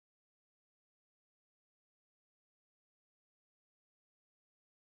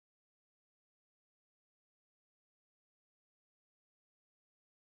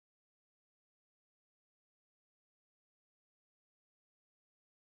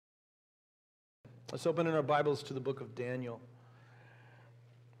Let's open in our Bibles to the book of Daniel.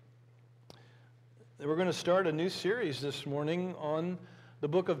 We're going to start a new series this morning on the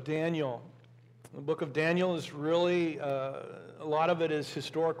book of Daniel. The book of Daniel is really, a lot of it is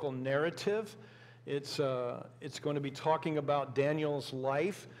historical narrative. It's going to be talking about Daniel's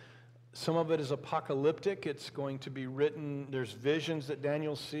life. Some of it is apocalyptic. It's going to be written, there's visions that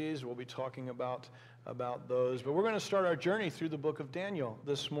Daniel sees. We'll be talking about those. But we're going to start our journey through the book of Daniel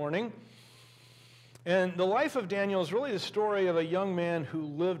this morning. And the life of Daniel is really the story of a young man who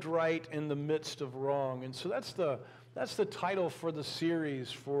lived right in the midst of wrong. And so that's the title for the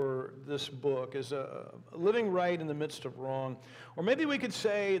series for this book, is Living Right in the Midst of Wrong. Or maybe we could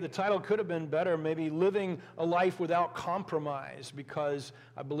say the title could have been better, maybe Living a Life Without Compromise, because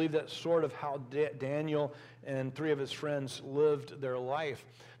I believe that's sort of how Daniel and three of his friends lived their life.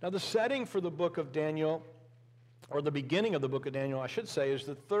 Now, the setting for the book of Daniel, or the beginning of the book of Daniel, I should say, is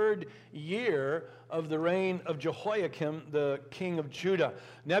the third year of the reign of Jehoiakim, the king of Judah.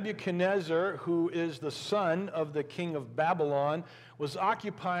 Nebuchadnezzar, who is the son of the king of Babylon, was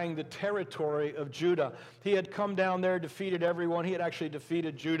occupying the territory of Judah. He had come down there, defeated everyone. He had actually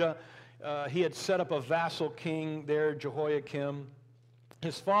defeated Judah. He had set up a vassal king there, Jehoiakim.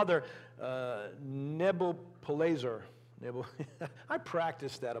 His father, Nebuchadnezzar. I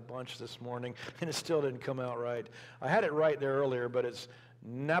practiced that a bunch this morning, and it still didn't come out right. I had it right there earlier, but it's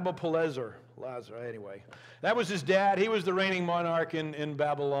Nebuchadnezzar. Anyway, that was his dad. He was the reigning monarch in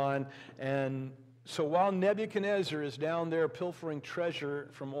Babylon. And so while Nebuchadnezzar is down there pilfering treasure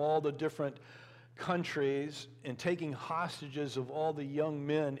from all the different countries and taking hostages of all the young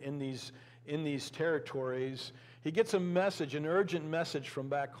men in these territories, he gets a message, an urgent message from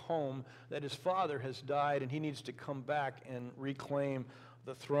back home that his father has died and he needs to come back and reclaim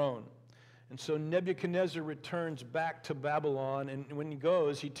the throne. And so Nebuchadnezzar returns back to Babylon, and when he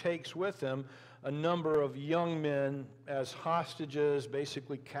goes, he takes with him a number of young men as hostages,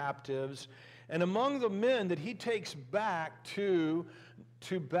 basically captives. And among the men that he takes back to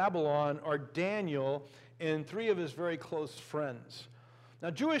Babylon are Daniel and three of his very close friends. Now,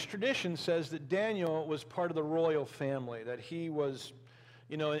 Jewish tradition says that Daniel was part of the royal family, that he was,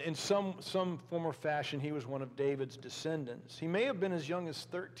 in some form or fashion, he was one of David's descendants. He may have been as young as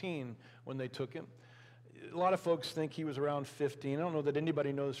 13 when they took him. A lot of folks think he was around 15. I don't know that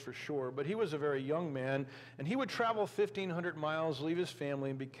anybody knows for sure, but he was a very young man, and he would travel 1,500 miles, leave his family,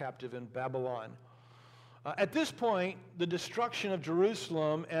 and be captive in Babylon. At this point, the destruction of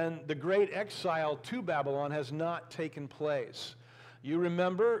Jerusalem and the great exile to Babylon has not taken place. You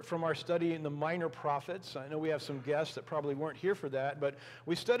remember from our study in the Minor Prophets, I know we have some guests that probably weren't here for that, but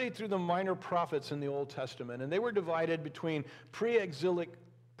we studied through the Minor Prophets in the Old Testament, and they were divided between pre-exilic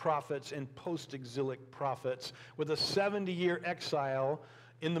prophets and post-exilic prophets with a 70-year exile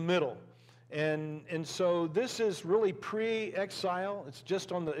in the middle. And so this is really pre-exile. It's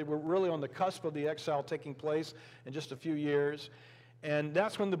just we're really on the cusp of the exile taking place in just a few years. And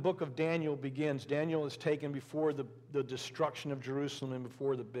that's when the book of Daniel begins. Daniel is taken before the destruction of Jerusalem and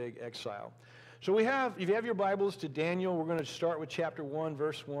before the big exile. So if you have your Bibles to Daniel, we're going to start with chapter 1,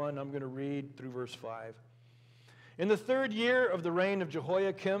 verse 1. I'm going to read through verse 5. In the third year of the reign of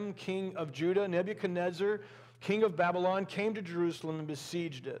Jehoiakim, king of Judah, Nebuchadnezzar, king of Babylon, came to Jerusalem and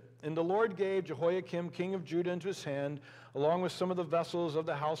besieged it. And the Lord gave Jehoiakim, king of Judah, into his hand, along with some of the vessels of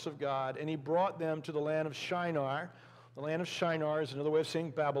the house of God, and he brought them to the land of Shinar. The land of Shinar is another way of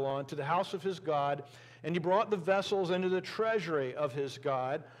saying Babylon, to the house of his God, and he brought the vessels into the treasury of his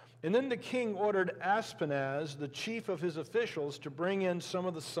God. And then the king ordered Ashpenaz, the chief of his officials, to bring in some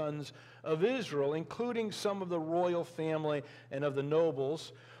of the sons of Israel, including some of the royal family and of the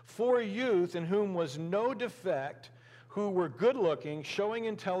nobles, 4 youth in whom was no defect, who were good-looking, showing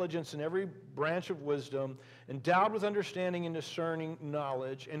intelligence in every branch of wisdom, endowed with understanding and discerning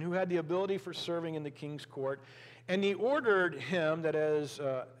knowledge, and who had the ability for serving in the king's court. And he ordered him, that is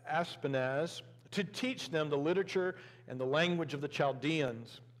Ashpenaz, to teach them the literature and the language of the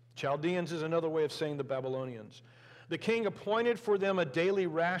Chaldeans. Chaldeans is another way of saying the Babylonians. The king appointed for them a daily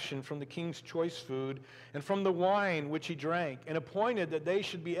ration from the king's choice food and from the wine which he drank, and appointed that they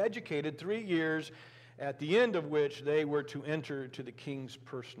should be educated 3 years, at the end of which they were to enter to the king's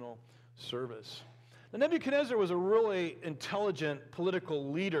personal service. Now, Nebuchadnezzar was a really intelligent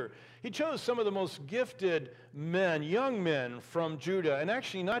political leader. He chose some of the most gifted men, young men from Judah, and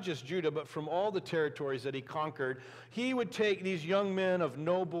actually not just Judah, but from all the territories that he conquered. He would take these young men of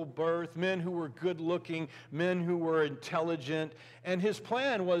noble birth, men who were good-looking, men who were intelligent, and his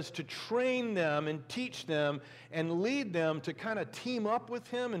plan was to train them and teach them and lead them to kind of team up with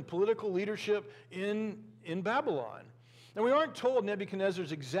him in political leadership in Babylon. Now, we aren't told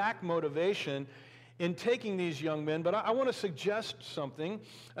Nebuchadnezzar's exact motivation. in taking these young men, but I want to suggest something.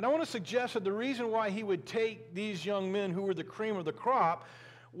 And I want to suggest that the reason why he would take these young men who were the cream of the crop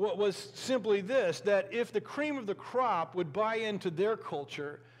was simply this, that if the cream of the crop would buy into their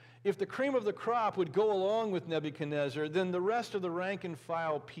culture, if the cream of the crop would go along with Nebuchadnezzar, then the rest of the rank and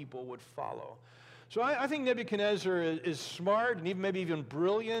file people would follow. So I think Nebuchadnezzar is smart and maybe even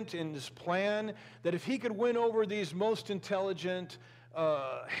brilliant in his plan, that if he could win over these most intelligent,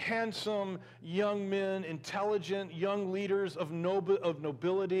 handsome young men, intelligent young leaders of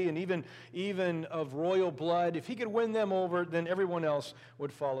nobility and even of royal blood, if he could win them over, then everyone else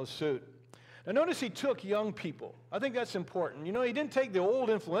would follow suit. Now notice he took young people. I think that's important. You know, he didn't take the old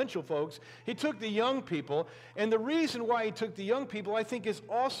influential folks. He took the young people. And the reason why he took the young people, I think, is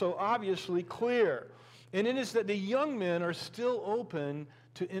also obviously clear. And it is that the young men are still open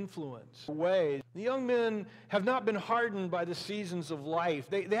to influence. The young men have not been hardened by the seasons of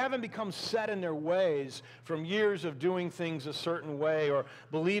life. They haven't become set in their ways from years of doing things a certain way or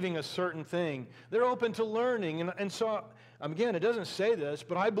believing a certain thing. They're open to learning. And so, again, it doesn't say this,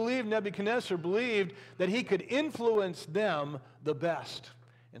 but I believe Nebuchadnezzar believed that he could influence them the best.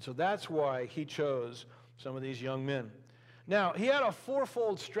 And so that's why he chose some of these young men. Now, he had a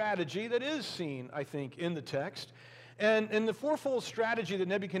fourfold strategy that is seen, I think, in the text. And the fourfold strategy that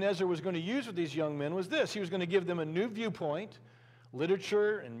Nebuchadnezzar was going to use with these young men was this. He was going to give them a new viewpoint,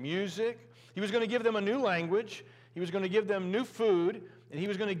 literature and music. He was going to give them a new language. He was going to give them new food. And he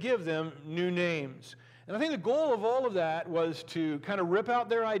was going to give them new names. And I think the goal of all of that was to kind of rip out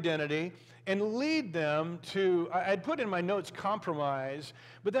their identity and lead them to, I'd put in my notes, compromise,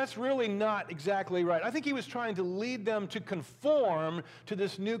 but that's really not exactly right. I think he was trying to lead them to conform to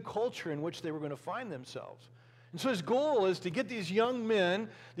this new culture in which they were going to find themselves. And so his goal is to get these young men,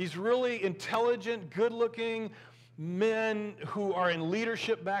 these really intelligent, good-looking men who are in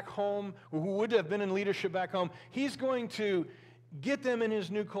leadership back home, or who would have been in leadership back home, he's going to get them in his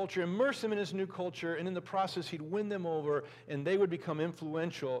new culture, immerse them in his new culture, and in the process he'd win them over, and they would become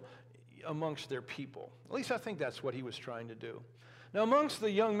influential amongst their people. At least I think that's what he was trying to do. Now, amongst the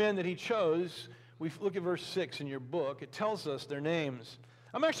young men that he chose, we look at verse 6 in your book. It tells us their names.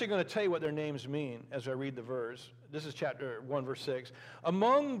 I'm actually going to tell you what their names mean as I read the verse. This is chapter 1, verse 6.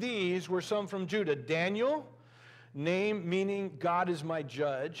 Among these were some from Judah. Daniel, name meaning God is my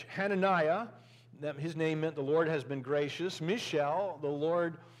judge. Hananiah, his name meant the Lord has been gracious. Mishael,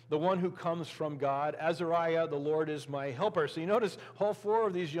 the one who comes from God. Azariah, the Lord is my helper. So you notice all four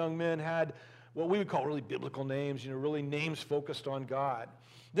of these young men had what we would call really biblical names, really names focused on God.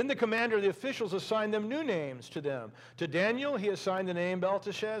 Then the commander of the officials assigned them new names to them. To Daniel, he assigned the name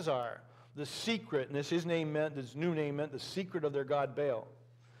Belteshazzar, the secret, and his new name meant the secret of their god Baal.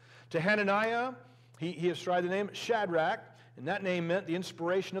 To Hananiah, he assigned the name Shadrach, and that name meant the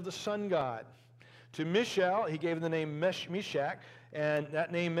inspiration of the sun god. To Mishael, he gave him the name Meshach, and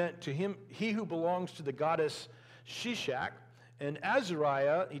that name meant to him he who belongs to the goddess Shishak. And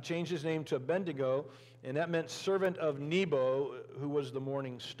Azariah, he changed his name to Abednego, and that meant servant of Nebo, who was the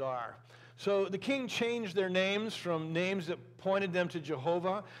morning star. So the king changed their names from names that pointed them to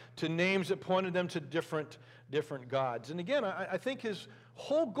Jehovah to names that pointed them to different gods. And again, I think his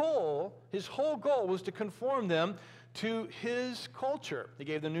whole goal was to conform them to his culture. He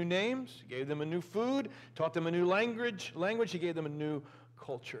gave them new names, he gave them a new food, taught them a new language, he gave them a new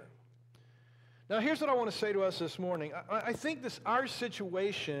culture. Now, here's what I want to say to us this morning. I think our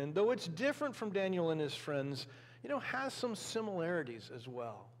situation, though it's different from Daniel and his friends, has some similarities as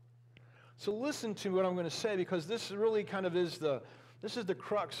well. So listen to what I'm going to say, because this really kind of is the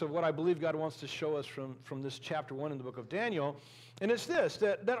crux of what I believe God wants to show us from this chapter 1 in the book of Daniel. And it's this,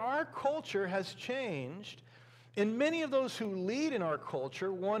 that our culture has changed, and many of those who lead in our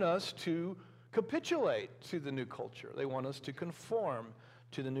culture want us to capitulate to the new culture. They want us to conform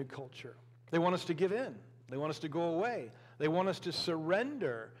to the new culture. They want us to give in. They want us to go away. They want us to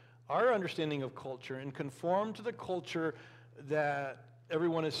surrender our understanding of culture and conform to the culture that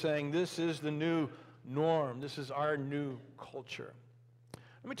everyone is saying, this is the new norm. This is our new culture.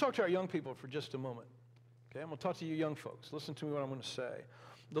 Let me talk to our young people for just a moment. Okay, I'm going to talk to you young folks. Listen to me what I'm going to say.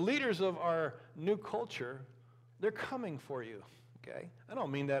 The leaders of our new culture, they're coming for you. Okay? I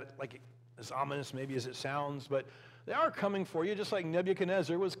don't mean that like as ominous maybe as it sounds, but they are coming for you, just like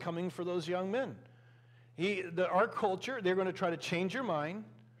Nebuchadnezzar was coming for those young men. Our culture, they're going to try to change your mind.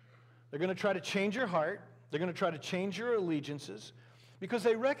 They're going to try to change your heart. They're going to try to change your allegiances, because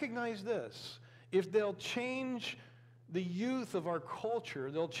they recognize this. If they'll change the youth of our culture,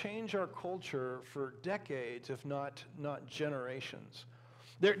 they'll change our culture for decades, if not generations.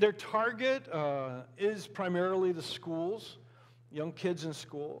 Their target is primarily the schools, young kids in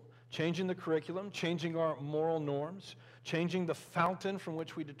school. changing the curriculum, changing our moral norms, changing the fountain from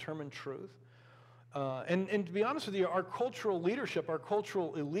which we determine truth. And to be honest with you, our cultural leadership, our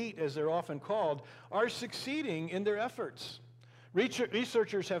cultural elite, as they're often called, are succeeding in their efforts.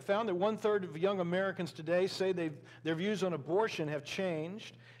 Researchers have found that 1/3 of young Americans today say their views on abortion have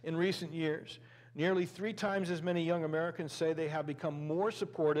changed in recent years. Nearly 3 times as many young Americans say they have become more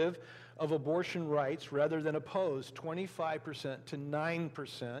supportive of abortion rights rather than opposed, 25% to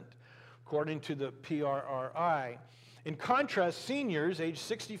 9%, according to the PRRI. In contrast, seniors aged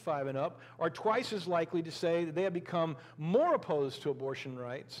 65 and up are twice as likely to say that they have become more opposed to abortion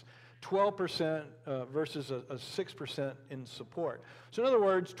rights, 12% versus a 6% in support. So in other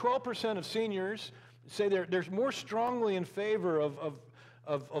words, 12% of seniors say they're more strongly in favor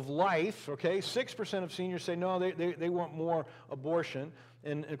of life, okay? 6% of seniors say no, they want more abortion.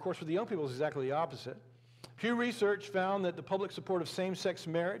 And of course, with the young people, it's exactly the opposite. Pew Research found that the public support of same-sex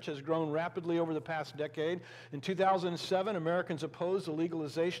marriage has grown rapidly over the past decade. In 2007, Americans opposed the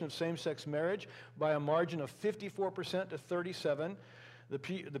legalization of same-sex marriage by a margin of 54% to 37%. The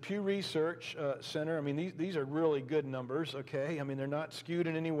Pew Research Center, I mean, these are really good numbers, okay? I mean, they're not skewed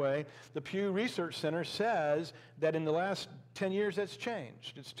in any way. The Pew Research Center says that in the last 10 years, that's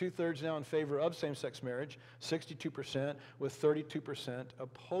changed. It's 2/3 now in favor of same-sex marriage, 62%, with 32%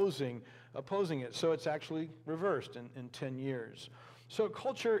 opposing it. So it's actually reversed in 10 years. So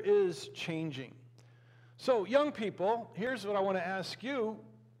culture is changing. So young people, here's what I want to ask you.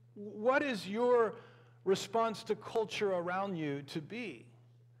 What is your response to culture around you to be?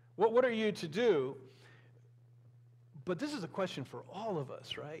 What are you to do? But this is a question for all of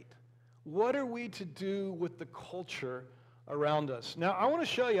us, right? What are we to do with the culture around us? Now, I want to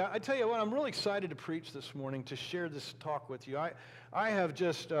show you, I tell you what, I'm really excited to preach this morning, to share this talk with you. I have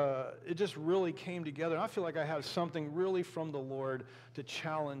just, it just really came together. I feel like I have something really from the Lord to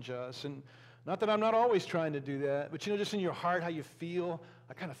challenge us. And not that I'm not always trying to do that, but you know, just in your heart, how you feel,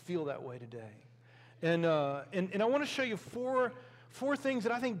 I kind of feel that way today. And I want to show you four things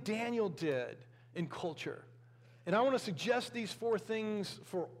that I think Daniel did in culture. And I want to suggest these 4 things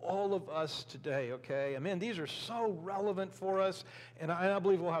for all of us today, okay? I mean, these are so relevant for us, and I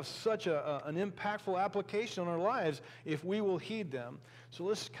believe we'll have such an impactful application on our lives if we will heed them. So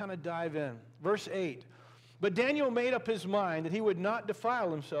let's kind of dive in. Verse 8. But Daniel made up his mind that he would not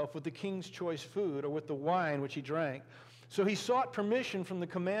defile himself with the king's choice food or with the wine which he drank. So he sought permission from the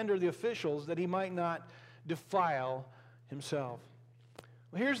commander of the officials that he might not defile himself.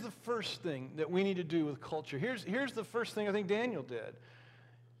 Well, here's the first thing that we need to do with culture. Here's the first thing I think Daniel did.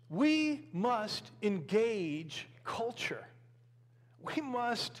 We must engage culture. We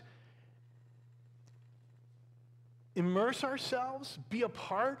must immerse ourselves, be a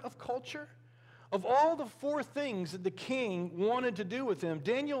part of culture. Of all the 4 things that the king wanted to do with him,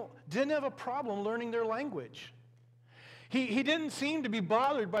 Daniel didn't have a problem learning their language. He didn't seem to be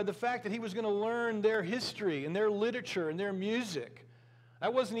bothered by the fact that he was going to learn their history and their literature and their music.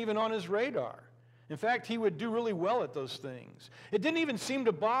 That wasn't even on his radar. In fact, he would do really well at those things. It didn't even seem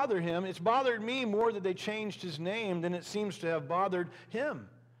to bother him. It's bothered me more that they changed his name than it seems to have bothered him.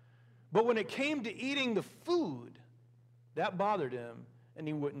 But when it came to eating the food, that bothered him, and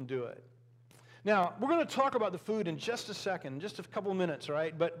he wouldn't do it. Now, we're going to talk about the food in just a second, just a couple of minutes,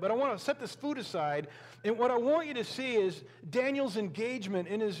 right? But I want to set this food aside, and what I want you to see is Daniel's engagement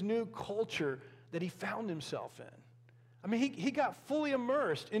in his new culture that he found himself in. I mean, he got fully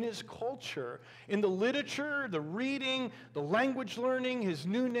immersed in his culture, in the literature, the reading, the language learning, his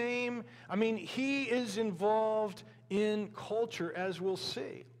new name. I mean, he is involved in culture, as we'll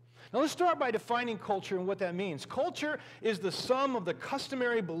see. Now, let's start by defining culture and what that means. Culture is the sum of the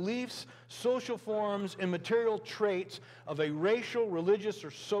customary beliefs, social forms, and material traits of a racial, religious,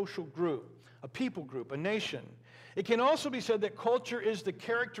 or social group, a people group, a nation. It can also be said that culture is the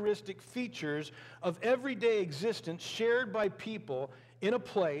characteristic features of everyday existence shared by people in a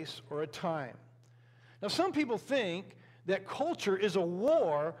place or a time. Now, some people think that culture is a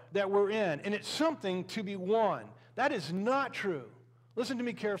war that we're in, and it's something to be won. That is not true. Listen to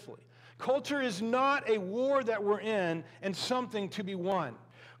me carefully. Culture is not a war that we're in and something to be won.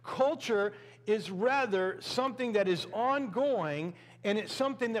 Culture is rather something that is ongoing, and it's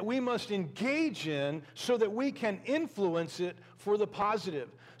something that we must engage in so that we can influence it for the positive,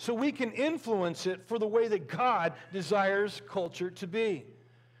 so we can influence it for the way that God desires culture to be.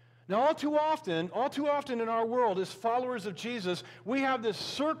 Now, all too often in our world, as followers of Jesus, we have this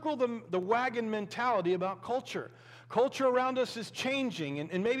circle the wagon mentality about culture. Culture around us is changing,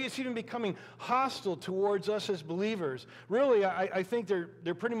 and maybe it's even becoming hostile towards us as believers. Really, I think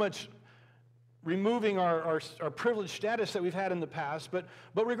they're pretty much removing our privileged status that we've had in the past. But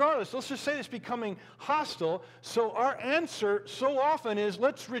regardless, let's just say it's becoming hostile. So our answer so often is,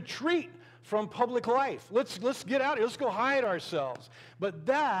 let's retreat from public life. Let's get out of here. Let's go hide ourselves. But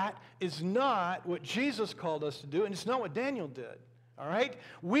that is not what Jesus called us to do, and it's not what Daniel did. All right?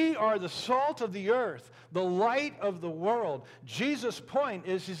 We are the salt of the earth, the light of the world. Jesus' point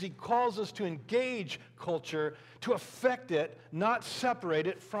is he calls us to engage culture, to affect it, not separate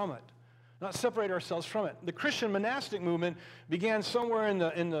it from it. Not separate ourselves from it. The Christian monastic movement began somewhere in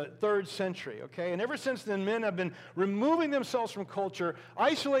the 3rd century, okay? And ever since then, men have been removing themselves from culture,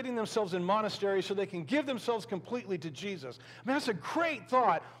 isolating themselves in monasteries so they can give themselves completely to Jesus. I mean, that's a great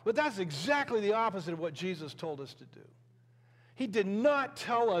thought, but that's exactly the opposite of what Jesus told us to do. He did not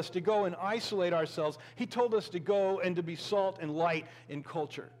tell us to go and isolate ourselves. He told us to go and to be salt and light in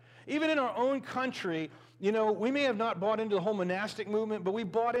culture. Even in our own country, you know, we may have not bought into the whole monastic movement, but we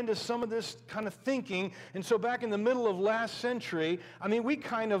bought into some of this kind of thinking. And so back in the middle of last century, I mean, we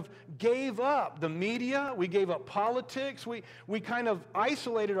kind of gave up the media. We gave up politics. We kind of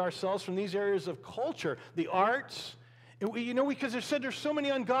isolated ourselves from these areas of culture, the arts. You know, because there's so many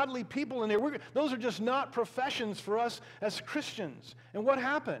ungodly people in there. Those are just not professions for us as Christians. And what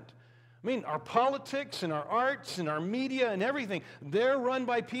happened? I mean, our politics and our arts and our media and everything, they're run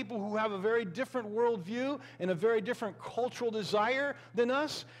by people who have a very different worldview and a very different cultural desire than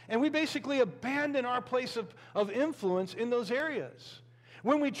us. And we basically abandon our place of influence in those areas.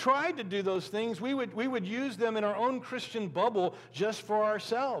 When we tried to do those things, we would use them in our own Christian bubble just for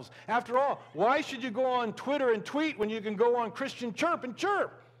ourselves. After all, why should you go on Twitter and tweet when you can go on Christian Chirp and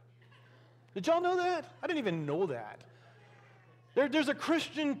chirp? Did y'all know that? I didn't even know that. There's a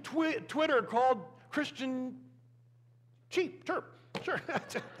Christian Twitter called Christian Cheap Chirp. Sure.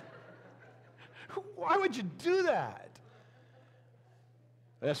 Why would you do that?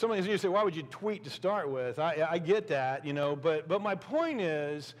 Some of you say, why would you tweet to start with? I get that, you know, but my point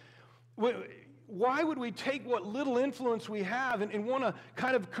is, why would we take what little influence we have and want to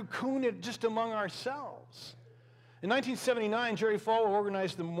kind of cocoon it just among ourselves? In 1979, Jerry Falwell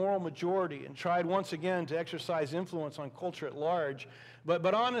organized the Moral Majority and tried once again to exercise influence on culture at large.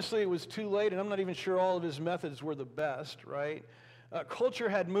 But honestly, it was too late, and I'm not even sure all of his methods were the best, right? Culture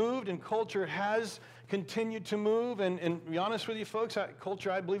had moved, and culture has continued to move. And to be honest with you, folks, culture,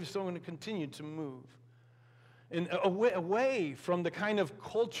 I believe, is still going to continue to move. And away from the kind of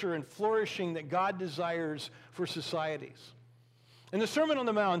culture and flourishing that God desires for societies. In the Sermon on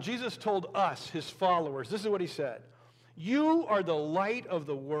the Mount, Jesus told us, his followers, this is what he said. You are the light of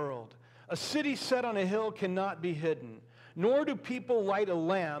the world. A city set on a hill cannot be hidden. Nor do people light a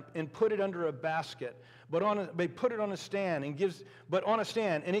lamp and put it under a basket, but they put it on a stand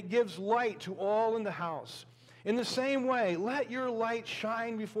and it gives light to all in the house. In the same way, let your light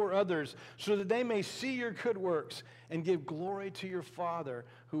shine before others so that they may see your good works and give glory to your Father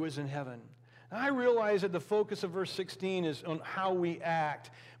who is in heaven. Now, I realize that the focus of verse 16 is on how we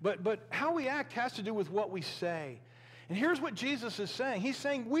act, but how we act has to do with what we say. And here's what Jesus is saying. He's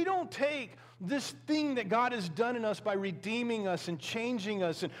saying we don't take this thing that God has done in us by redeeming us and changing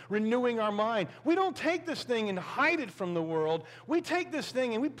us and renewing our mind. We don't take this thing and hide it from the world. We take this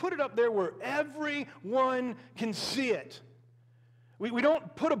thing and we put it up there where everyone can see it. We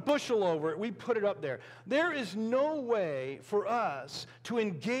don't put a bushel over it. We put it up there. There is no way for us to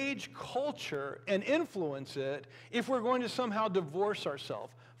engage culture and influence it if we're going to somehow divorce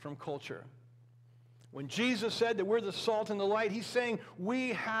ourselves from culture. When Jesus said that we're the salt and the light, he's saying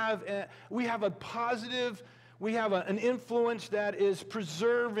we have a positive, an influence that is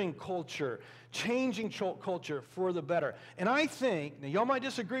preserving culture, changing culture for the better. And I think, now y'all might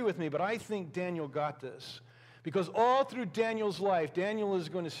disagree with me, but I think Daniel got this. Because all through Daniel's life, Daniel is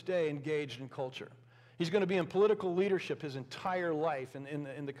going to stay engaged in culture. He's going to be in political leadership his entire life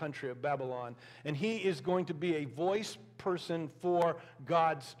in the country of Babylon. And he is going to be a voice person for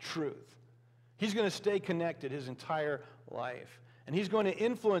God's truth. He's going to stay connected his entire life. And he's going to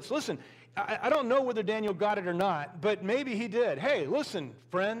influence. Listen, I don't know whether Daniel got it or not, but maybe he did. Hey, listen,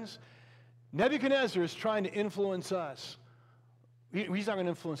 friends. Nebuchadnezzar is trying to influence us. He's not going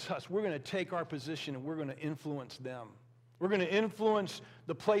to influence us. We're going to take our position and we're going to influence them. We're going to influence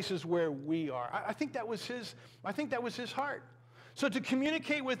the places where we are. I think that was his heart. So to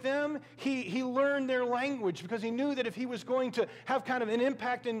communicate with them, he learned their language because he knew that if he was going to have kind of an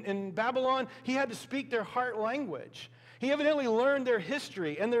impact in Babylon, he had to speak their heart language. He evidently learned their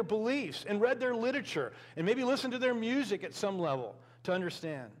history and their beliefs and read their literature and maybe listened to their music at some level to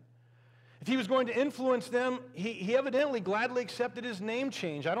understand. If he was going to influence them, he evidently gladly accepted his name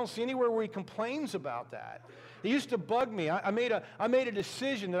change. I don't see anywhere where he complains about that. It used to bug me. I made a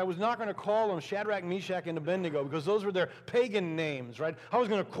decision that I was not going to call them Shadrach, Meshach, and Abednego because those were their pagan names, right? I was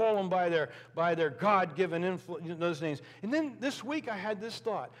going to call them by their God-given influence, those names. And then this week I had this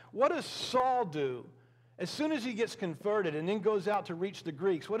thought. What does Saul do as soon as he gets converted and then goes out to reach the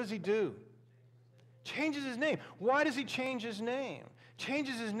Greeks? What does he do? Changes his name. Why does he change his name?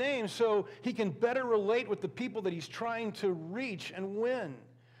 Changes his name so he can better relate with the people that he's trying to reach and win.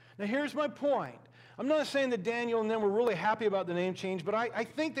 Now here's my point. I'm not saying that Daniel and them were really happy about the name change, but I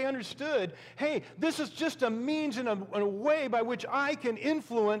think they understood, hey, this is just a means and a way by which I can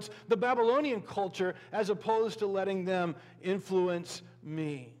influence the Babylonian culture as opposed to letting them influence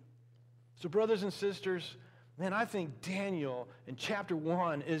me. So brothers and sisters, man, I think Daniel in chapter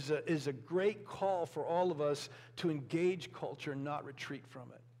 1 is a great call for all of us to engage culture and not retreat from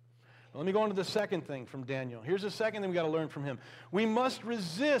it. Now, let me go on to the second thing from Daniel. Here's the second thing we got to learn from him. We must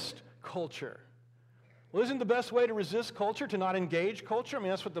resist culture. Well, isn't the best way to resist culture to not engage culture? I mean,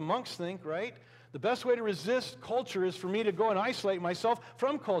 that's what the monks think, right? The best way to resist culture is for me to go and isolate myself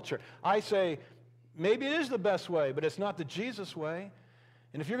from culture. I say, maybe it is the best way, but it's not the Jesus way.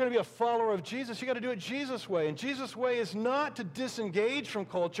 And if you're going to be a follower of Jesus, you got to do it Jesus' way. And Jesus' way is not to disengage from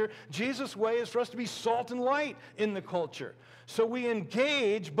culture. Jesus' way is for us to be salt and light in the culture. So we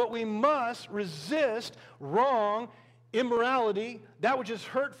engage, but we must resist wrong, immorality, that which is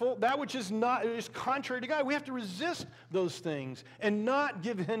hurtful, that which is contrary to God. We have to resist those things and not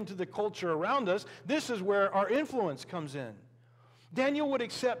give in to the culture around us. This is where our influence comes in. Daniel would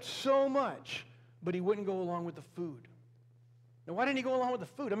accept so much, but he wouldn't go along with the food. Now, why didn't he go along with the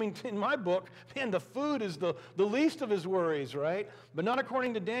food? I mean, in my book, man, the food is the least of his worries, right? But not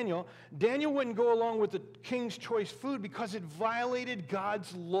according to Daniel. Daniel wouldn't go along with the king's choice food because it violated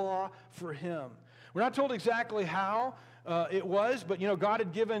God's law for him. We're not told exactly how it was, but, God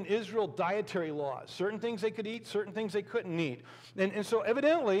had given Israel dietary laws. Certain things they could eat, certain things they couldn't eat. And so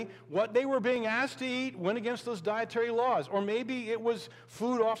evidently, what they were being asked to eat went against those dietary laws. Or maybe it was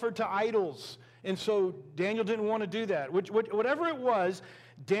food offered to idols. And so Daniel didn't want to do that. Whatever it was,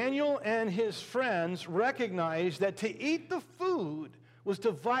 Daniel and his friends recognized that to eat the food was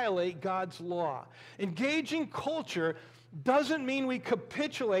to violate God's law. Engaging culture doesn't mean we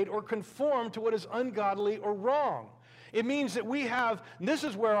capitulate or conform to what is ungodly or wrong. It means that we have, and this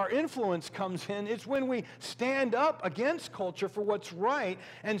is where our influence comes in, it's when we stand up against culture for what's right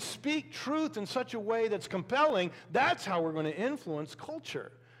and speak truth in such a way that's compelling. That's how we're going to influence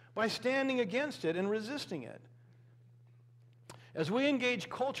culture, by standing against it and resisting it. As we engage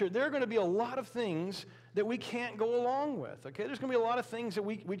culture, there are going to be a lot of things that we can't go along with, okay? There's going to be a lot of things that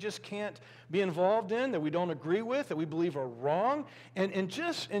we just can't be involved in, that we don't agree with, that we believe are wrong. And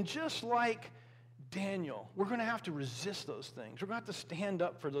just like Daniel, we're going to have to resist those things. We're going to have to stand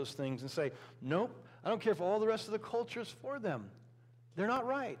up for those things and say, nope, I don't care if all the rest of the culture is for them. They're not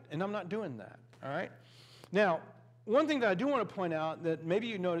right, and I'm not doing that, all right? Now, one thing that I do want to point out that maybe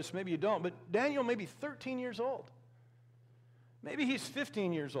you notice, maybe you don't, but Daniel may be 13 years old. Maybe he's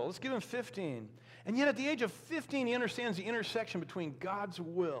 15 years old. Let's give him 15. And yet at the age of 15, he understands the intersection between God's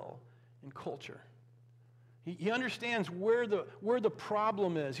will and culture. He understands where the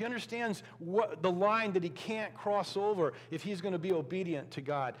problem is. He understands the line that he can't cross over if he's going to be obedient to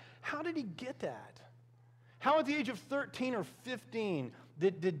God. How did he get that? How at the age of 13 or 15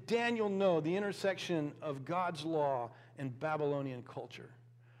 did Daniel know the intersection of God's law and Babylonian culture?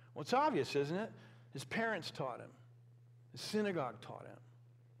 Well, it's obvious, isn't it? His parents taught him. His synagogue taught him.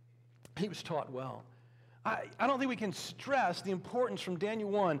 He was taught well. I don't think we can stress the importance from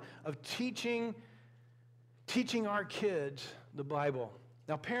Daniel 1 of teaching our kids the Bible.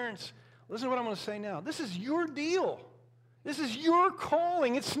 Now, parents, listen to what I'm going to say now. This is your deal. This is your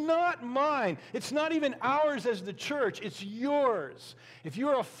calling. It's not mine. It's not even ours as the church. It's yours. If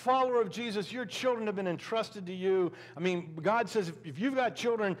you're a follower of Jesus, your children have been entrusted to you. I mean, God says, if you've got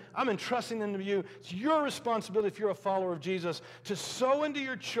children, I'm entrusting them to you. It's your responsibility, if you're a follower of Jesus, to sow into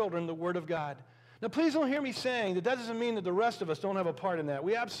your children the Word of God. Now, please don't hear me saying that doesn't mean that the rest of us don't have a part in that.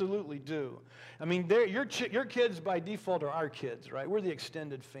 We absolutely do. I mean, your kids by default are our kids, right? We're the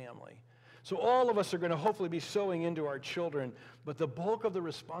extended family. So all of us are going to hopefully be sowing into our children, but the bulk of the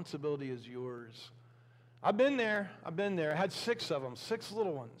responsibility is yours. I've been there. I had 6 of them, 6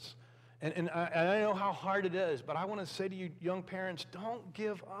 little ones. And I know how hard it is, but I want to say to you young parents, don't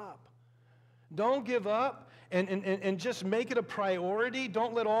give up. Don't give up and just make it a priority.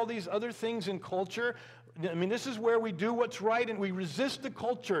 Don't let all these other things in culture. I mean, this is where we do what's right and we resist the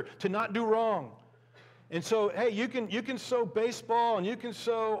culture to not do wrong. And so, hey, you can sow baseball and you can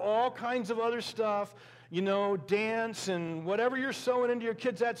sow all kinds of other stuff, dance and whatever you're sowing into your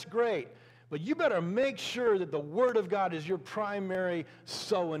kids, that's great. But you better make sure that the Word of God is your primary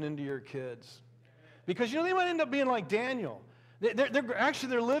sowing into your kids. Because, they might end up being like Daniel. They're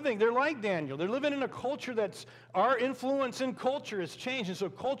like Daniel. They're living in a culture our influence in culture has changed. And so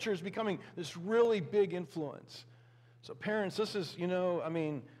culture is becoming this really big influence. So parents, this is,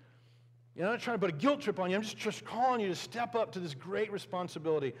 I'm not trying to put a guilt trip on you. I'm just calling you to step up to this great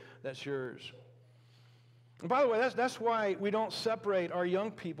responsibility that's yours. And by the way, that's why we don't separate our young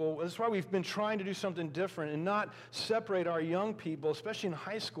people. That's why we've been trying to do something different and not separate our young people, especially in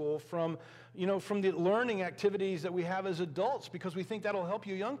high school, from the learning activities that we have as adults, because we think that'll help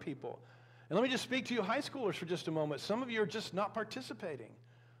you young people. And let me just speak to you high schoolers for just a moment. Some of you are just not participating.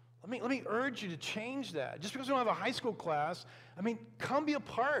 Let me urge you to change that. Just because we don't have a high school class, come be a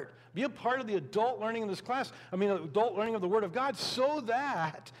part. Be a part of the adult learning in this class. Adult learning of the Word of God, so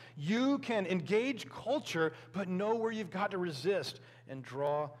that you can engage culture, but know where you've got to resist and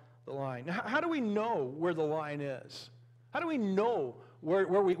draw the line. Now, how do we know where the line is? How do we know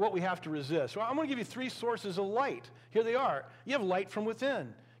what we have to resist? Well, I'm going to give you 3 sources of light. Here they are. You have light from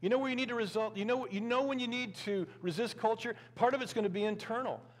within. You know where you need to result. You know when you need to resist culture. Part of it's going to be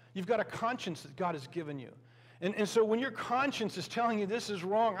internal. You've got a conscience that God has given you. And so when your conscience is telling you this is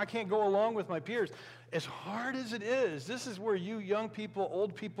wrong, I can't go along with my peers, as hard as it is, this is where you young people,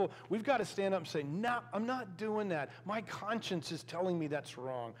 old people, we've got to stand up and say, no, I'm not doing that. My conscience is telling me that's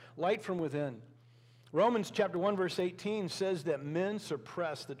wrong. Light from within. Romans chapter 1, verse 18 says that men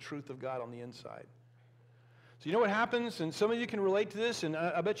suppress the truth of God on the inside. So you know what happens? And some of you can relate to this, and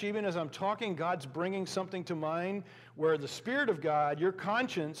I bet you even as I'm talking, God's bringing something to mind where the Spirit of God, your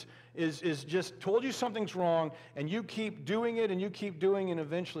conscience, is just told you something's wrong, and you keep doing it, and you keep doing it, and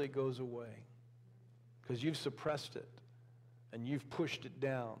eventually it goes away. Because you've suppressed it, and you've pushed it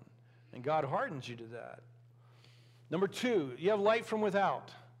down. And God hardens you to that. Number 2, you have light from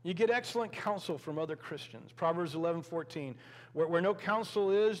without. You get excellent counsel from other Christians. Proverbs 11:14, where no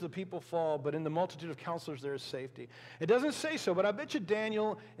counsel is, the people fall, but in the multitude of counselors there is safety. It doesn't say so, but I bet you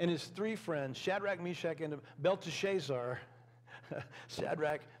Daniel and his 3 friends, Shadrach, Meshach, and Belteshazzar,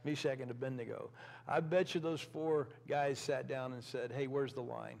 Shadrach, Meshach, and Abednego, I bet you those 4 guys sat down and said, hey, where's the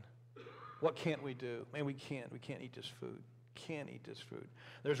line? What can't we do? Man, we can't eat this food. Can't eat this food.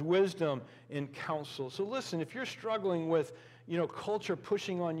 There's wisdom in counsel. So listen, if you're struggling with culture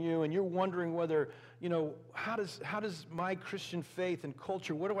pushing on you, and you're wondering whether, how does my Christian faith and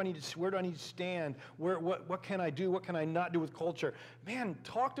culture, where do I need to stand? What can I do? What can I not do with culture? Man,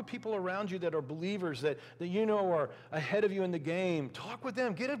 talk to people around you that are believers, that are ahead of you in the game. Talk with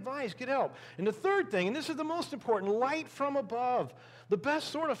them. Get advice. Get help. And the third thing, and this is the most important, light from above. The best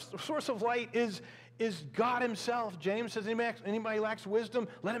source of light is God himself. James says, anybody lacks wisdom,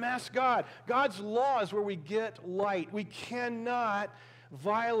 let him ask God. God's law is where we get light. We cannot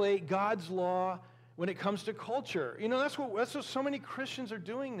violate God's law when it comes to culture. That's what so many Christians are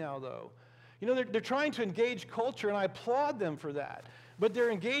doing now, though. They're trying to engage culture, and I applaud them for that. But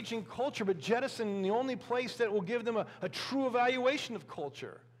they're engaging culture, but jettisoning the only place that will give them a true evaluation of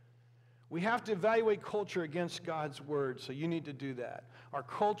culture. We have to evaluate culture against God's word, so you need to do that. Our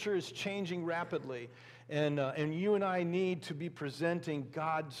culture is changing rapidly, and you and I need to be presenting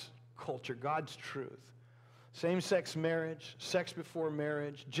God's culture, God's truth. Same-sex marriage, sex before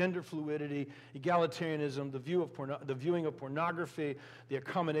marriage, gender fluidity, egalitarianism, the viewing of pornography, the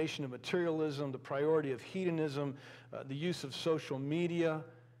accommodation of materialism, the priority of hedonism, the use of social media.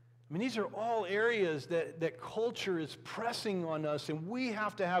 These are all areas that culture is pressing on us, and we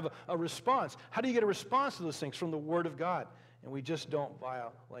have to have a response. How do you get a response to those things? From the Word of God. And we just don't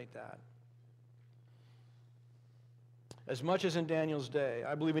violate that. As much as in Daniel's day,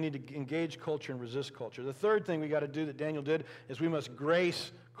 I believe we need to engage culture and resist culture. The third thing we got to do that Daniel did is we must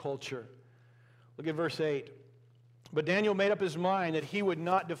grace culture. Look at verse 8. But Daniel made up his mind that he would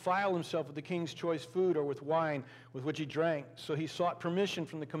not defile himself with the king's choice food or with wine with which he drank. So he sought permission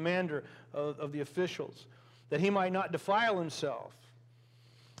from the commander of the officials that he might not defile himself.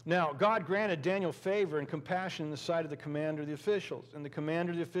 Now, God granted Daniel favor and compassion in the sight of the commander of the officials. And the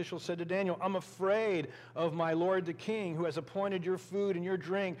commander of the officials said to Daniel, I'm afraid of my lord the king, who has appointed your food and your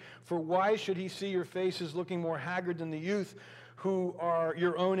drink. For why should he see your faces looking more haggard than the youth who are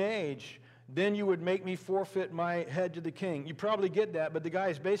your own age? then you would make me forfeit my head to the king. You probably get that, but the guy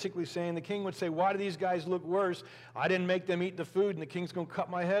is basically saying, the king would say, why do these guys look worse? I didn't make them eat the food, and the king's going to cut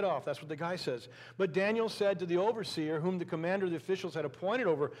my head off. That's what the guy says. But Daniel said to the overseer, whom the commander of the officials had appointed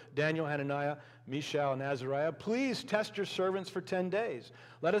over Daniel, Hananiah, Mishael, and Azariah, please test your servants for 10 days.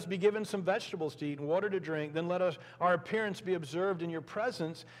 Let us be given some vegetables to eat and water to drink. Then let our appearance be observed in your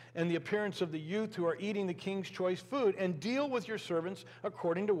presence and the appearance of the youth who are eating the king's choice food, and deal with your servants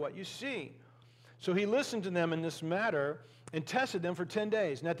according to what you see. So he listened to them in this matter and tested them for 10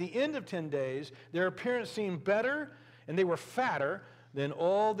 days. And at the end of 10 days, their appearance seemed better, and they were fatter than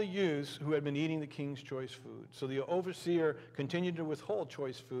all the youths who had been eating the king's choice food. So the overseer continued to withhold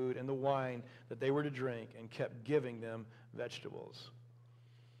choice food and the wine that they were to drink, and kept giving them vegetables.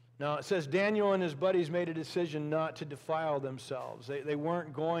 Now it says Daniel and his buddies made a decision not to defile themselves. They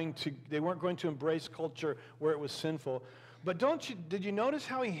weren't going to embrace culture where it was sinful. But did you notice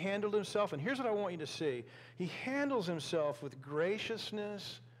how he handled himself? And here's what I want you to see. He handles himself with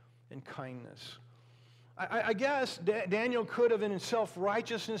graciousness and kindness. I guess Daniel could have, in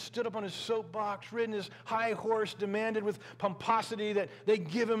self-righteousness, stood up on his soapbox, ridden his high horse, demanded with pomposity that they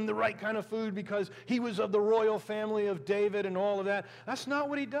give him the right kind of food because he was of the royal family of David and all of that. That's not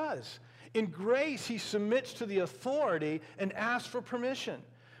what he does. In grace, he submits to the authority and asks for permission.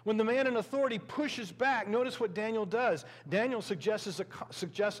 When the man in authority pushes back, notice what Daniel does. Daniel suggests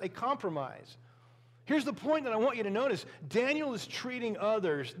a compromise. Here's the point that I want you to notice. Daniel is treating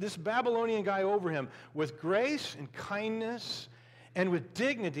others, this Babylonian guy over him, with grace and kindness and with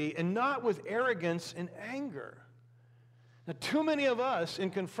dignity, and not with arrogance and anger. Now, too many of us,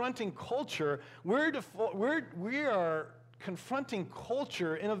 in confronting culture, we are confronting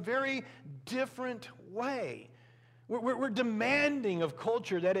culture in a very different way. We're demanding of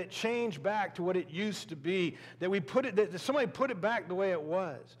culture that it change back to what it used to be, that somebody put it back the way it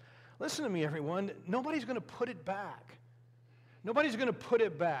was. Listen to me, everyone. Nobody's going to put it back. Nobody's going to put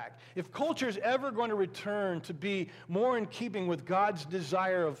it back. If culture is ever going to return to be more in keeping with God's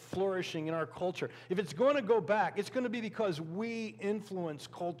desire of flourishing in our culture, if it's going to go back, it's going to be because we influence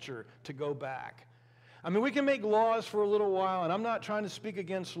culture to go back. I mean, we can make laws for a little while, and I'm not trying to speak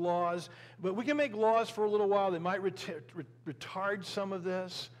against laws, but we can make laws for a little while that might retard some of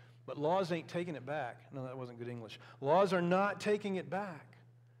this, but laws ain't taking it back. No, that wasn't good English. Laws are not taking it back.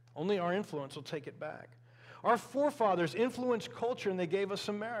 Only our influence will take it back. Our forefathers influenced culture, and they gave us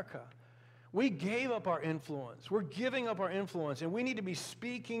America. We gave up our influence. We're giving up our influence, and we need to be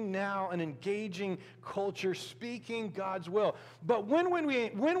speaking now and engaging culture, speaking God's will. But when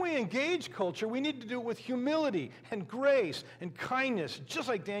we engage culture, we need to do it with humility and grace and kindness, just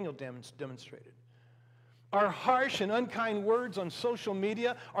like Daniel demonstrated. Our harsh and unkind words on social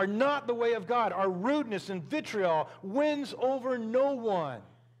media are not the way of God. Our rudeness and vitriol wins over no one.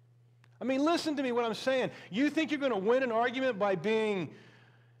 I mean, listen to me what I'm saying. You think you're going to win an argument by being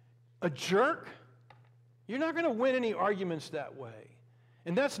a jerk? You're not going to win any arguments that way.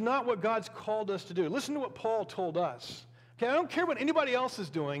 And that's not what God's called us to do. Listen to what Paul told us. Okay, I don't care what anybody else is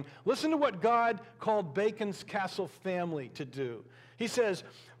doing. Listen to what God called Bacon's Castle family to do. He says,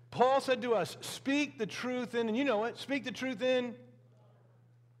 Paul said to us, speak the truth in, and you know it, speak the truth in.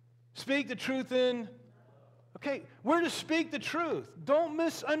 Speak the truth in. Okay, we're to speak the truth. Don't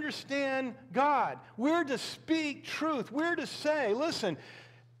misunderstand God. We're to speak truth. We're to say, listen,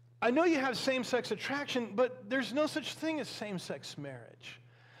 I know you have same-sex attraction, but there's no such thing as same-sex marriage.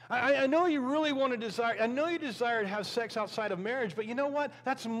 I know you really want to desire, I know you desire to have sex outside of marriage, but you know what?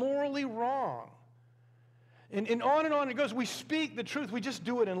 That's morally wrong. And on it goes. We speak the truth. We just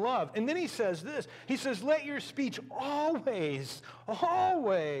do it in love. And then he says this. He says, let your speech always,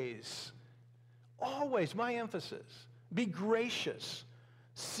 my emphasis, be gracious,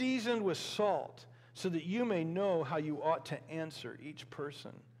 seasoned with salt, so that you may know how you ought to answer each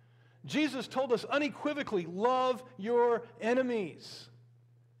person. Jesus told us unequivocally, love your enemies.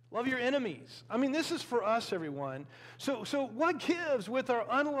 Love your enemies. I mean, this is for us, everyone. So what gives with our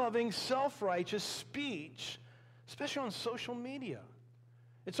unloving, self-righteous speech, especially on social media?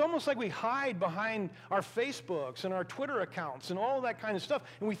 It's almost like we hide behind our Facebooks and our Twitter accounts and all that kind of stuff,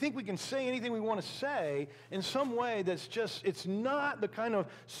 and we think we can say anything we want to say in some way that's just, it's not the kind of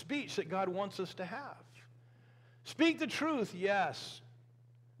speech that God wants us to have. Speak the truth, yes,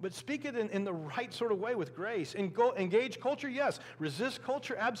 but speak it in the right sort of way with grace. Engage culture, yes. Resist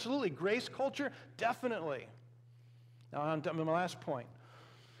culture, absolutely. Grace culture, definitely. Now, I'm to my last point.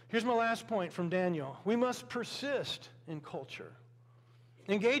 Here's my last point from Daniel. We must persist in culture.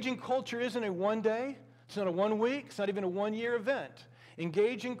 Engaging culture isn't a one day, it's not a 1 week, it's not even a 1 year event.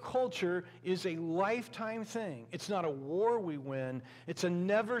 Engaging culture is a lifetime thing. It's not a war we win. It's a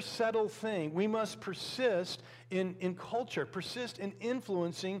never settle thing. We must persist in culture, persist in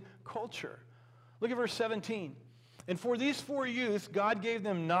influencing culture. Look at verse 17. And for these 4 youth, God gave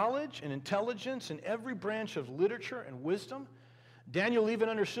them knowledge and intelligence in every branch of literature and wisdom. Daniel even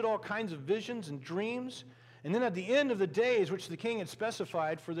understood all kinds of visions and dreams. And then at the end of the days which the king had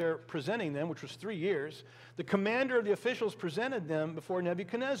specified for their presenting them, which was 3 years, the commander of the officials presented them before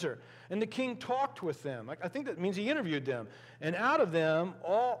Nebuchadnezzar. And the king talked with them. I think that means he interviewed them. And out of them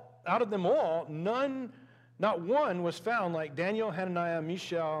all, not one was found like Daniel, Hananiah,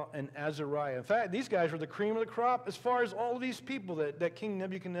 Mishael, and Azariah. In fact, these guys were the cream of the crop as far as all of these people that King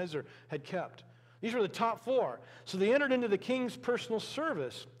Nebuchadnezzar had kept. These were the top 4. So they entered into the king's personal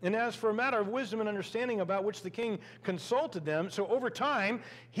service. And as for a matter of wisdom and understanding about which the king consulted them, so over time,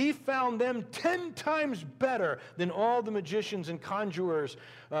 he found them 10 times better than all the magicians and conjurers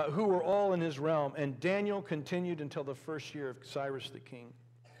who were all in his realm. And Daniel continued until the first year of Cyrus the king.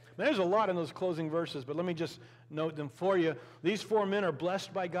 Now, there's a lot in those closing verses, but let me just note them for you. These 4 men are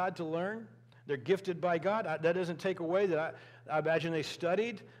blessed by God to learn. They're gifted by God. That doesn't take away that I imagine they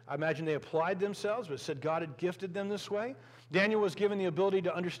studied. I imagine they applied themselves, but it said God had gifted them this way. Daniel was given the ability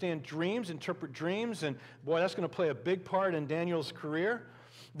to understand dreams, interpret dreams, and boy, that's going to play a big part in Daniel's career.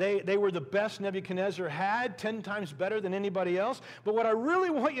 They were the best Nebuchadnezzar had, 10 times better than anybody else. But what I really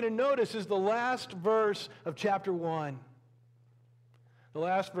want you to notice is the last verse of chapter 1. The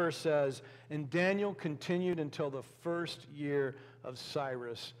last verse says, and Daniel continued until the first year of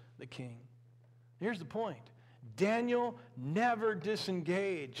Cyrus the king. Here's the point. Daniel never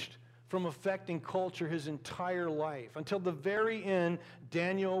disengaged from affecting culture his entire life. Until the very end,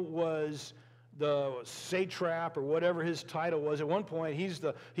 Daniel was the satrap or whatever his title was. At one point, he's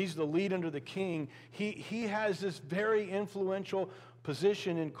the lead under the king. He has this very influential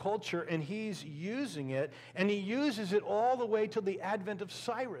position in culture, and he's using it, and he uses it all the way till the advent of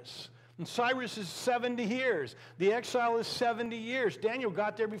Cyrus. And Cyrus is 70 years. The exile is 70 years. Daniel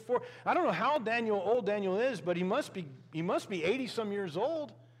got there before. I don't know how old Daniel is, but he must be 80-some years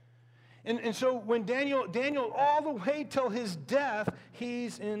old. And so when Daniel, all the way till his death,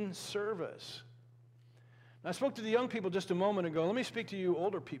 he's in service. I spoke to the young people just a moment ago. Let me speak to you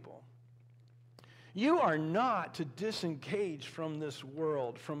older people. You are not to disengage from this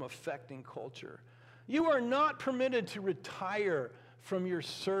world, from affecting culture. You are not permitted to retire from your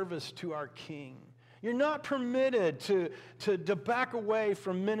service to our King. You're not permitted to back away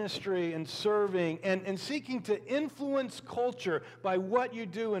from ministry and serving and seeking to influence culture by what you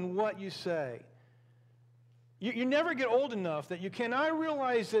do and what you say. You never get old enough that you can. I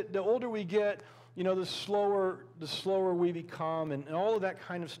realize that the older we get, the slower we become and all of that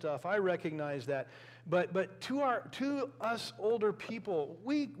kind of stuff. I recognize that. But to us older people,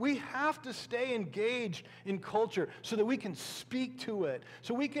 we have to stay engaged in culture so that we can speak to it,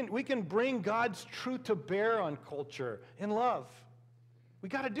 so we can bring God's truth to bear on culture in love. We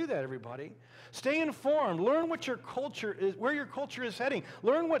got to do that, everybody. Stay informed. Learn what your culture is, where your culture is heading.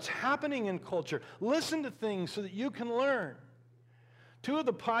 Learn what's happening in culture. Listen to things so that you can learn. 2 of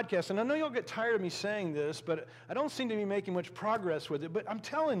the podcasts, and I know you'll get tired of me saying this, but I don't seem to be making much progress with it, but I'm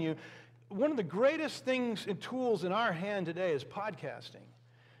telling you, one of the greatest things and tools in our hand today is podcasting.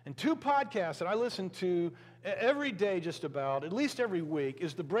 And 2 podcasts that I listen to every day just about, at least every week,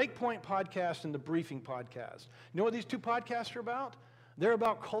 is the Breakpoint podcast and the Briefing podcast. You know what these 2 podcasts are about? They're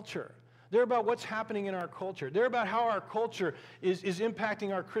about culture. They're about what's happening in our culture. They're about how our culture is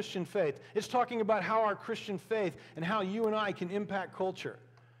impacting our Christian faith. It's talking about how our Christian faith and how you and I can impact culture.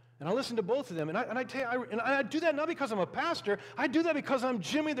 And I listen to both of them, and I tell you, I do that not because I'm a pastor. I do that because I'm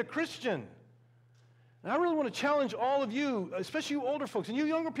Jimmy the Christian. And I really want to challenge all of you, especially you older folks, and you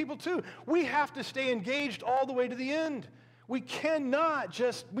younger people too. We have to stay engaged all the way to the end. We can't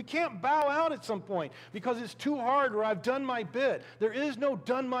bow out at some point because it's too hard or I've done my bit. There is no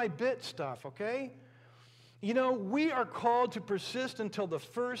done my bit stuff, okay? We are called to persist until the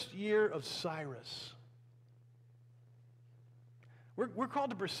first year of Cyrus. We're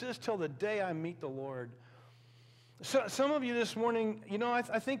called to persist till the day I meet the Lord. So, some of you this morning,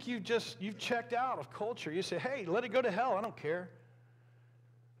 I think you've checked out of culture. You say, hey, let it go to hell. I don't care.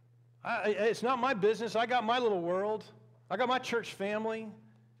 It's not my business. I got my little world. I got my church family.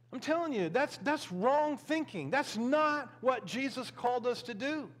 I'm telling you, that's wrong thinking. That's not what Jesus called us to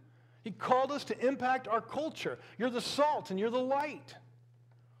do. He called us to impact our culture. You're the salt and you're the light.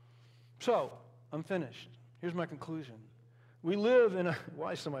 So, I'm finished. Here's my conclusion. We live in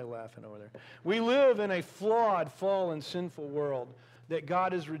why is somebody laughing over there? We live in a flawed, fallen, sinful world that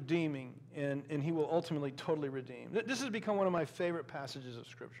God is redeeming, and he will ultimately totally redeem. This has become one of my favorite passages of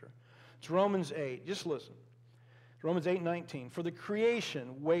Scripture. It's Romans 8. Just listen. Romans 8:19. For the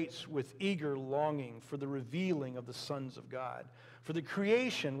creation waits with eager longing for the revealing of the sons of God. For the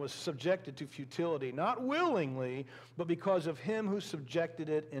creation was subjected to futility, not willingly, but because of him who subjected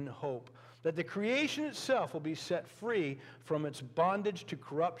it in hope, that the creation itself will be set free from its bondage to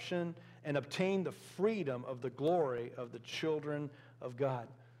corruption and obtain the freedom of the glory of the children of God.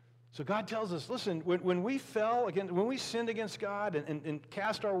 So God tells us, listen, when we fell against, when we sinned against God and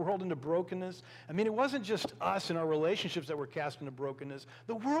cast our world into brokenness, I mean, it wasn't just us and our relationships that were cast into brokenness.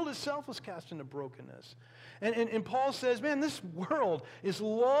 The world itself was cast into brokenness. And Paul says, man, this world is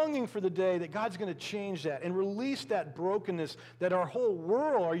longing for the day that God's going to change that and release that brokenness that our whole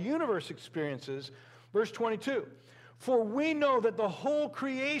world, our universe experiences. Verse 22, for we know that the whole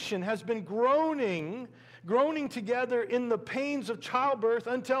creation has been groaning together in the pains of childbirth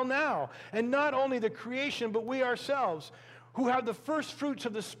until now. And not only the creation, but we ourselves, who have the first fruits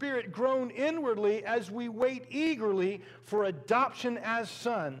of the Spirit, groan inwardly as we wait eagerly for adoption as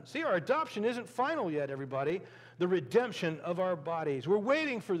sons. See, our adoption isn't final yet, everybody. The redemption of our bodies. We're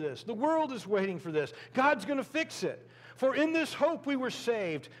waiting for this. The world is waiting for this. God's going to fix it. For in this hope we were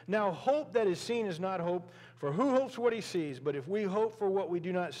saved. Now hope that is seen is not hope. For who hopes what he sees? But if we hope for what we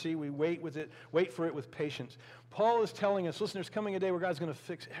do not see, we wait for it with patience. Paul is telling us, listen, there's coming a day where God's going to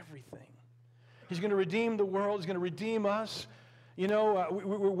fix everything. He's going to redeem the world. He's going to redeem us. You know,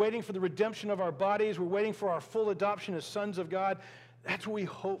 we're waiting for the redemption of our bodies. We're waiting for our full adoption as sons of God. That's what we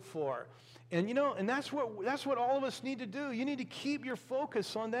hope for. And you know, and that's what all of us need to do. You need to keep your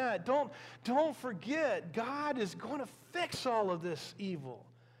focus on that. Don't forget, God is going to fix all of this evil.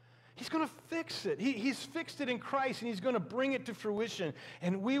 He's going to fix it. He's fixed it in Christ, and he's going to bring it to fruition.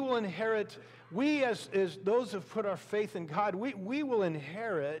 And we will inherit, we as those who have put our faith in God, we will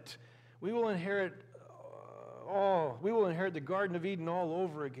inherit the Garden of Eden all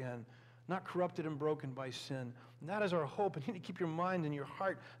over again, not corrupted and broken by sin. And that is our hope. And you need to keep your mind and your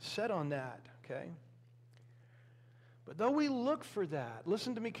heart set on that, okay? But though we look for that,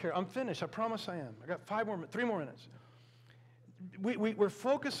 listen to me carefully. I'm finished. I promise I am. I got 3 more minutes. We're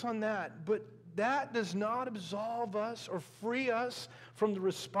focused on that, but that does not absolve us or free us from the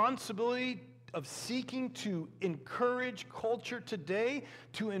responsibility of seeking to encourage culture today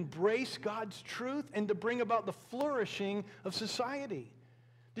to embrace God's truth and to bring about the flourishing of society.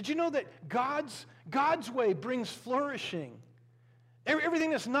 Did you know that God's way brings flourishing? Everything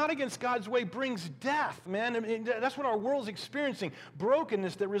that's not against God's way brings death, man. I mean, that's what our world's experiencing.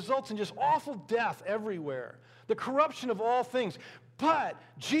 Brokenness that results in just awful death everywhere. The corruption of all things. But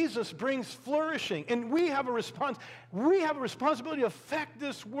Jesus brings flourishing. And we have a responsibility to affect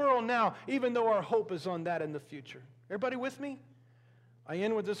this world now, even though our hope is on that in the future. Everybody with me? I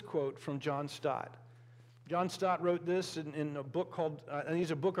end with this quote from John Stott. John Stott wrote this in a book called,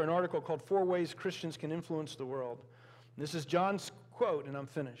 an article called 4 Ways Christians Can Influence the World. This is John's quote, and I'm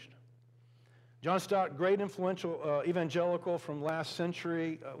finished. John Stott, great influential evangelical from last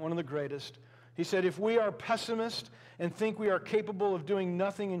century, one of the greatest. He said, if we are pessimists and think we are capable of doing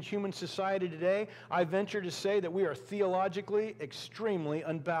nothing in human society today, I venture to say that we are theologically extremely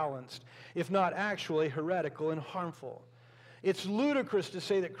unbalanced, if not actually heretical and harmful. It's ludicrous to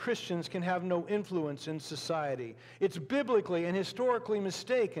say that Christians can have no influence in society. It's biblically and historically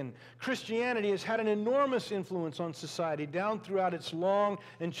mistaken. Christianity has had an enormous influence on society down throughout its long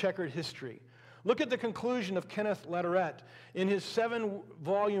and checkered history. Look at the conclusion of Kenneth Latourette in his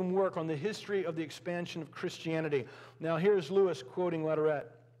 7-volume work on the history of the expansion of Christianity. Now here's Lewis quoting Latourette.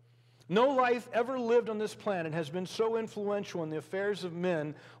 No life ever lived on this planet has been so influential in the affairs of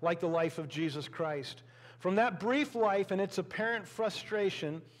men like the life of Jesus Christ. From that brief life and its apparent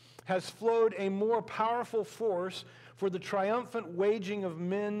frustration has flowed a more powerful force for the triumphant waging of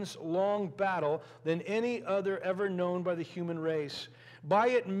men's long battle than any other ever known by the human race. By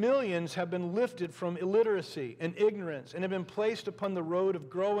it, millions have been lifted from illiteracy and ignorance and have been placed upon the road of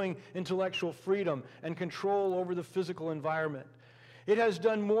growing intellectual freedom and control over the physical environment. It has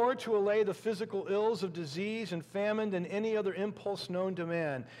done more to allay the physical ills of disease and famine than any other impulse known to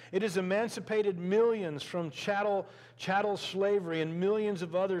man. It has emancipated millions from chattel slavery and millions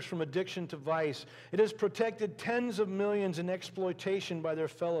of others from addiction to vice. It has protected tens of millions in exploitation by their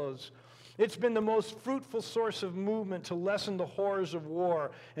fellows. It's been the most fruitful source of movement to lessen the horrors of war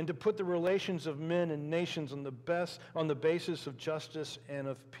and to put the relations of men and nations on the basis of justice and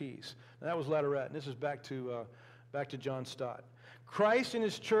of peace. Now, that was Latourette, and this is back to John Stott. Christ and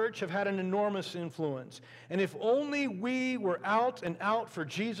his church have had an enormous influence. And if only we were out and out for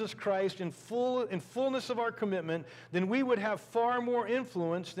Jesus Christ in fullness of our commitment, then we would have far more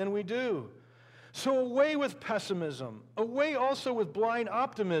influence than we do. So away with pessimism, away also with blind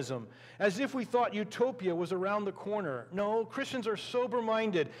optimism, as if we thought utopia was around the corner. No, Christians are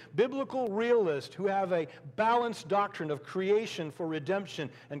sober-minded, biblical realists who have a balanced doctrine of creation for redemption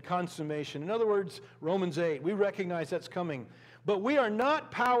and consummation. In other words, Romans 8, we recognize that's coming. But we are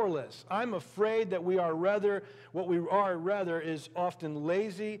not powerless. I'm afraid that what we are rather is often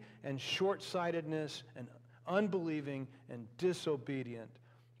lazy and short-sightedness and unbelieving and disobedient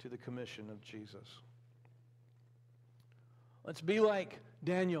to the commission of Jesus. Let's be like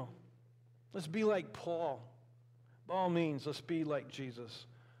Daniel. Let's be like Paul. By all means, let's be like Jesus,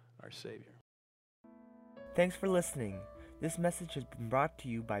 our Savior. Thanks for listening. This message has been brought to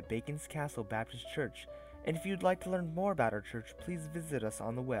you by Bacon's Castle Baptist Church. And if you'd like to learn more about our church, please visit us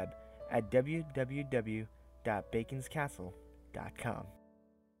on the web at www.baconscastle.com.